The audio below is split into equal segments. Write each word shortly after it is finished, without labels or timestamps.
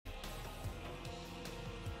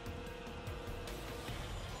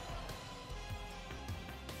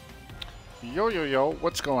Yo yo yo,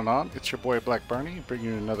 what's going on? It's your boy Black Barney bringing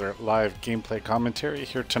you another live gameplay commentary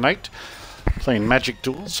here tonight, playing Magic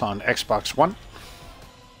Duels on Xbox One.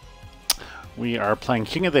 We are playing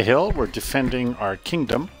King of the Hill. We're defending our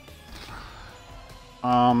kingdom.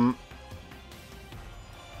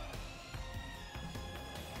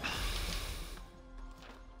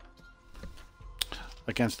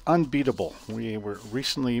 Against Unbeatable. We were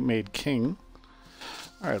recently made king.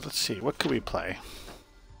 Alright, let's see. What could we play?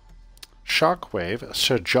 Shockwave,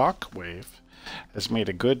 Sir Jockwave, has made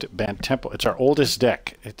a good band tempo. It's our oldest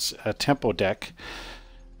deck. It's a tempo deck.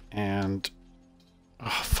 And...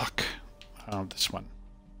 oh, fuck. This one.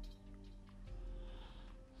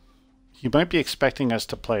 He might be expecting us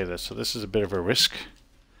to play this, so this is a bit of a risk.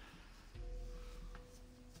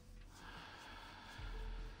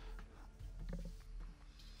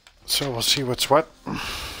 So we'll see what's what.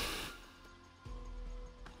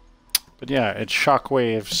 But yeah, it's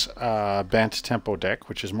Shockwave's band tempo deck,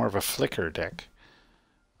 which is more of a flicker deck.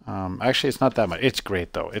 Actually, it's not that much. It's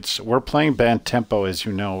great though. We're playing band tempo, as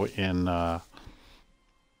you know, in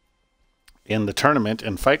the tournament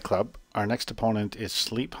in Fight Club. Our next opponent is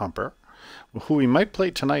Sleep Humper, who we might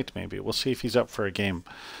play tonight. Maybe we'll see if he's up for a game.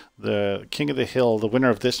 The King of the Hill, the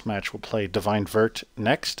winner of this match, will play Divine Vert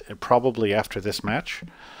next, probably after this match.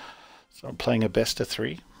 So I'm playing a best of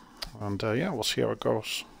 3, and yeah, we'll see how it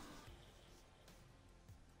goes.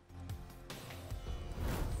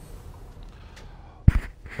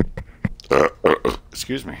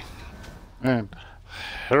 Excuse me. And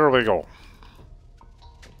here we go.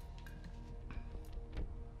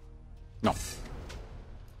 No.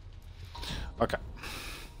 Okay.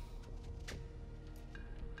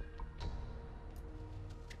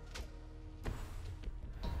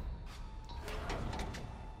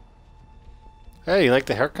 Hey, you like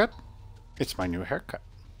the haircut? It's my new haircut.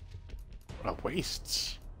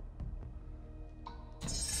 Waists.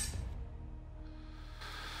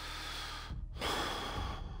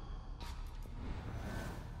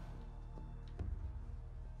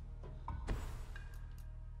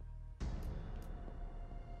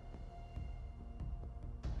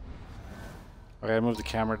 Okay, I move the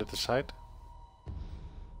camera to the side.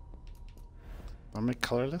 Will it make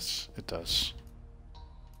colorless? It does.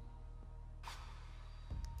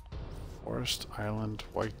 Forest, island,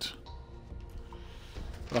 white.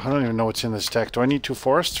 I don't even know what's in this deck. Do I need 2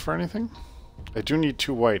 forests for anything? I do need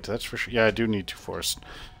 2 white, that's for sure. Yeah, I do need 2 forests.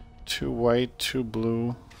 2 white, 2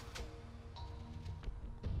 blue.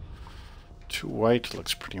 2 white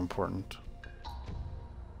looks pretty important.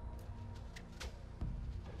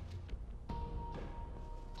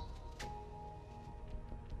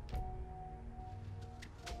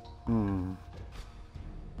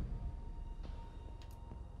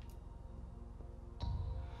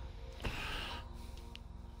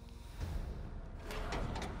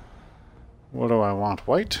 What do I want?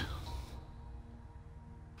 White?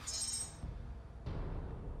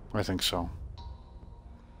 I think so.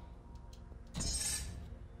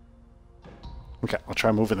 Okay, I'll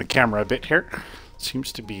try moving the camera a bit here.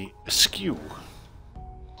 Seems to be askew.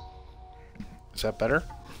 Is that better?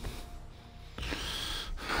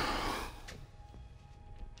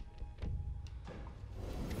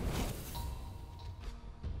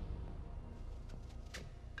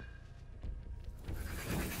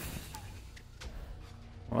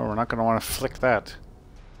 Well, we're not going to want to flick that.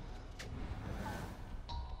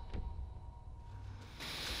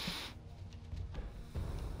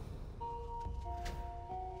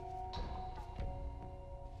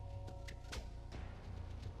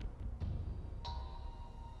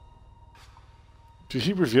 Did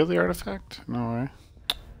he reveal the artifact? No way.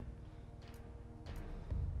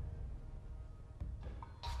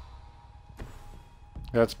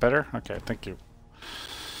 That's better? Okay, thank you.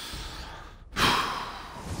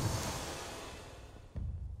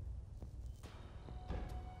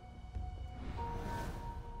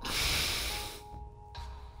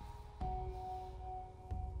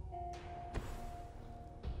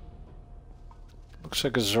 Looks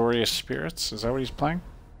like Azorius Spirits. Is that what he's playing?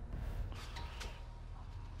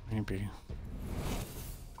 Maybe.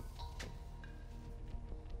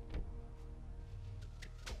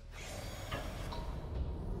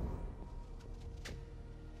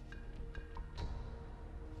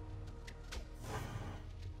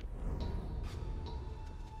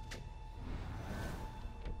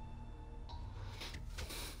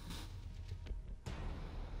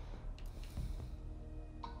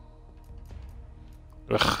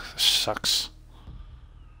 Ugh, this sucks.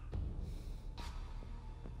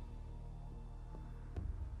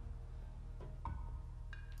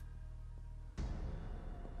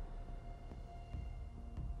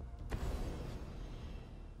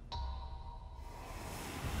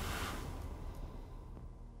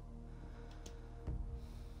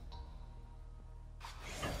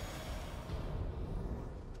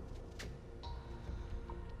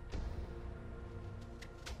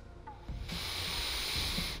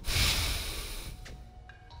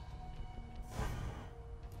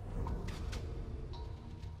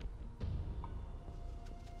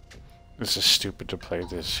 This is stupid to play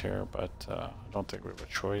this here, but I don't think we have a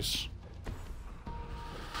choice.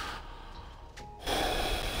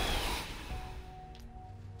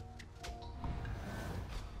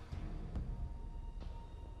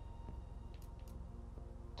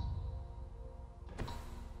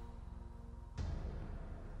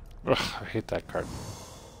 Ugh, I hate that card.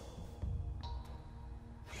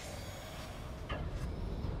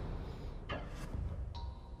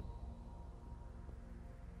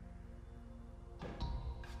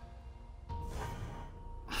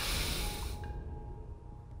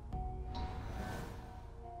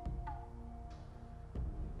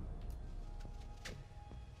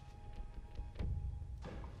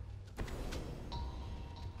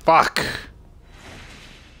 Fuck!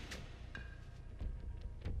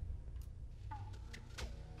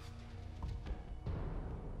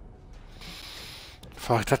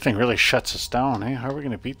 Fuck, that thing really shuts us down, eh? How are we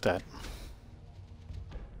gonna beat that?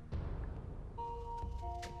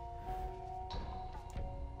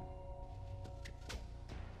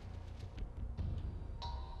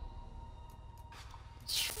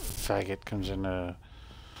 This faggot comes in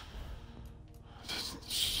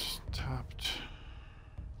tapped.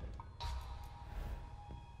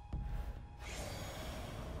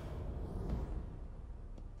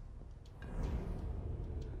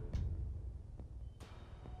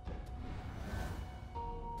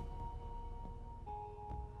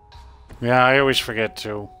 Yeah, I always forget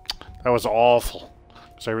too. That was awful.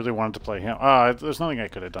 Because I really wanted to play him. There's nothing I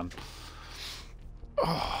could have done.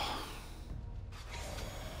 Oh.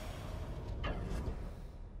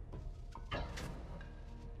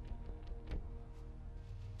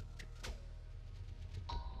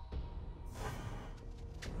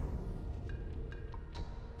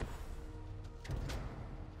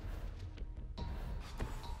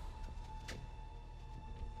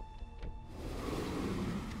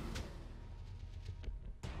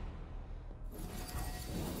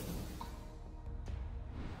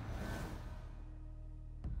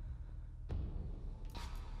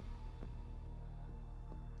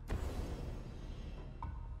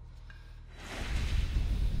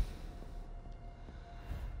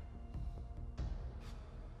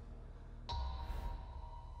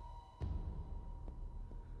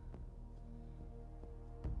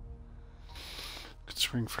 Could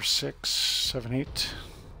swing for 6, 7, 8.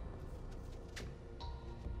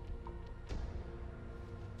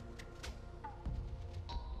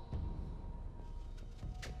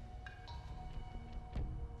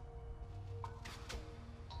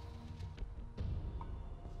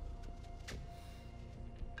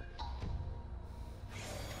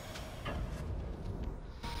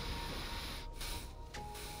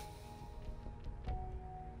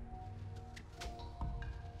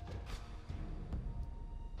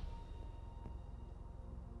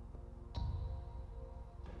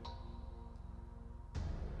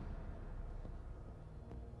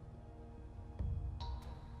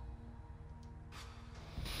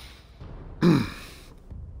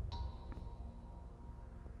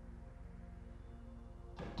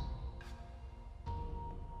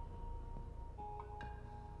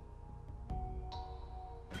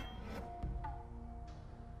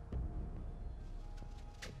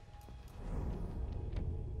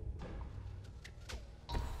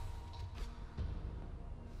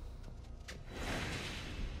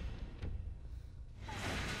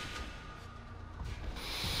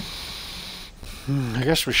 I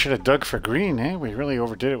guess we should have dug for green, eh? We really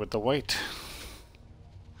overdid it with the white.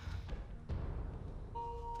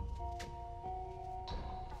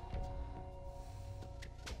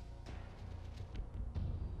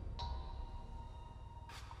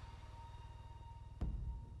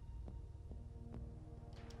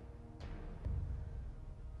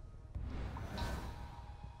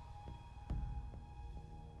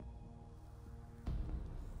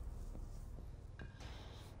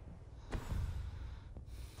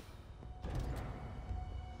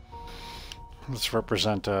 Let's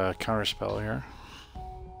represent a counterspell here.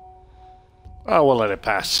 Oh, we'll let it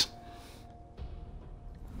pass.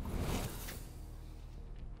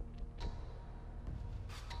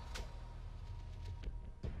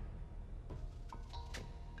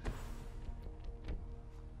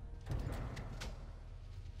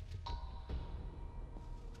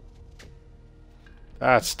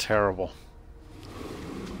 That's terrible.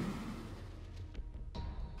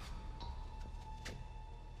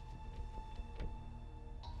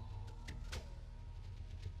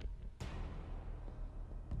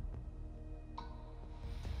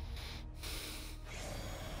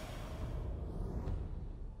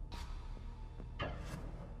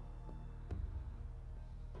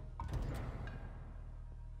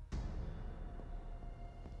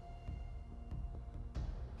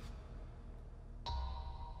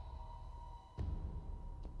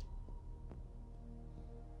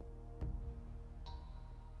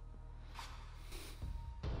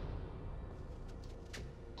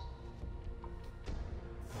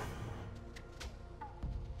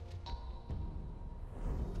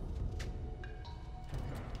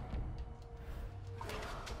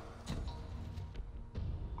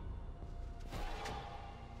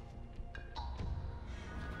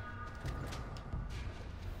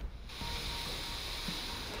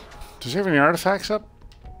 Does he have any artifacts up?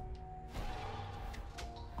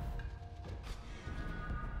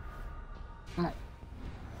 I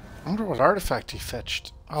wonder what artifact he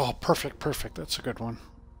fetched. Oh, perfect, perfect. That's a good one.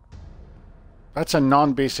 That's a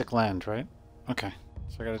non-basic land, right? Okay.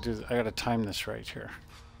 So I gotta time this right here.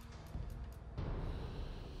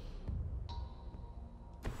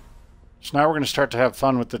 So now we're gonna start to have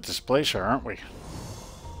fun with the displacer, aren't we?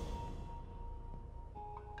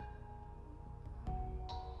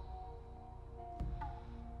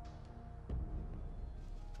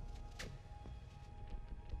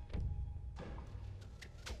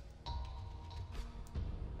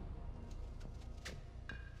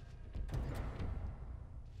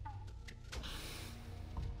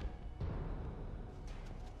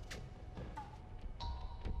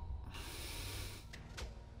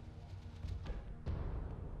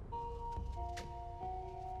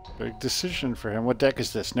 Big decision for him. What deck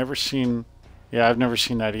is this? Never seen... Yeah, I've never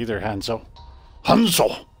seen that either, Hanzo.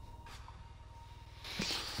 Hanzo!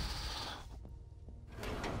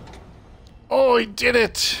 Oh, he did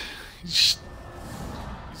it! He's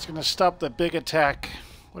gonna stop the big attack.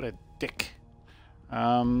 What a dick.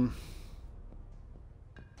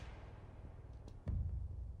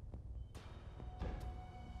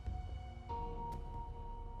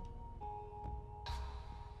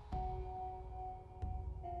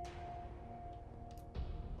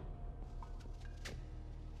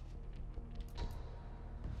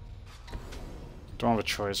 Don't have a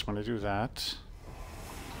choice when to do that.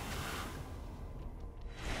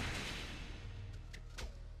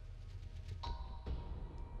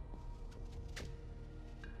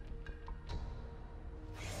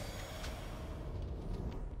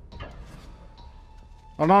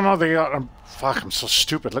 Oh, no, they got... fuck, I'm so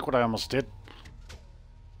stupid. Look what I almost did.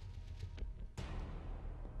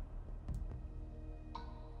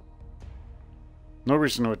 No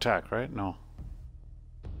reason to attack, right? No.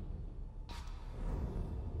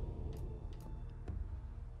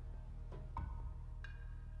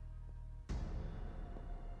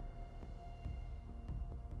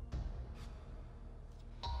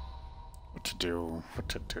 What to do? What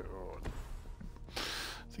to do? I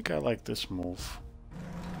think I like this move.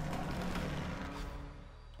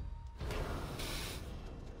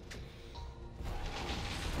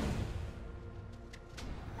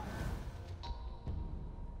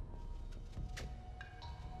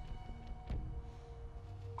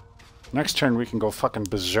 Next turn we can go fucking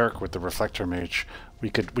berserk with the Reflector Mage. We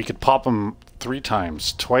could pop him 3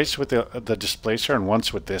 times. Twice with the Displacer and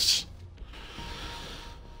once with this.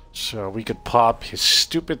 So we could pop his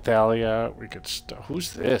stupid Thalia. We could...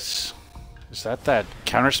 Who's this? Is that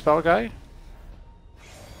counterspell guy?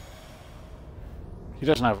 He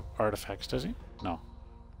doesn't have artifacts, does he? No.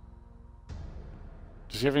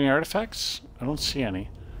 Does he have any artifacts? I don't see any.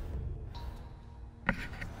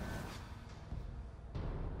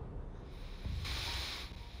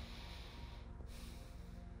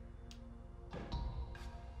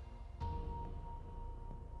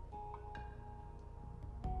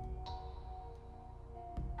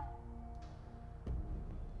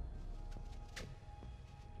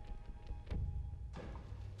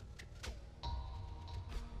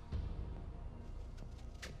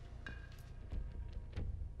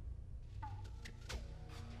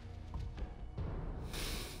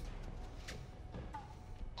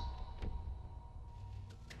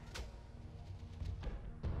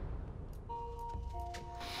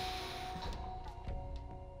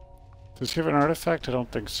 Does he have an artifact? I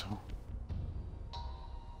don't think so.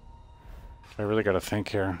 I really gotta think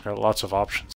here. Got lots of options.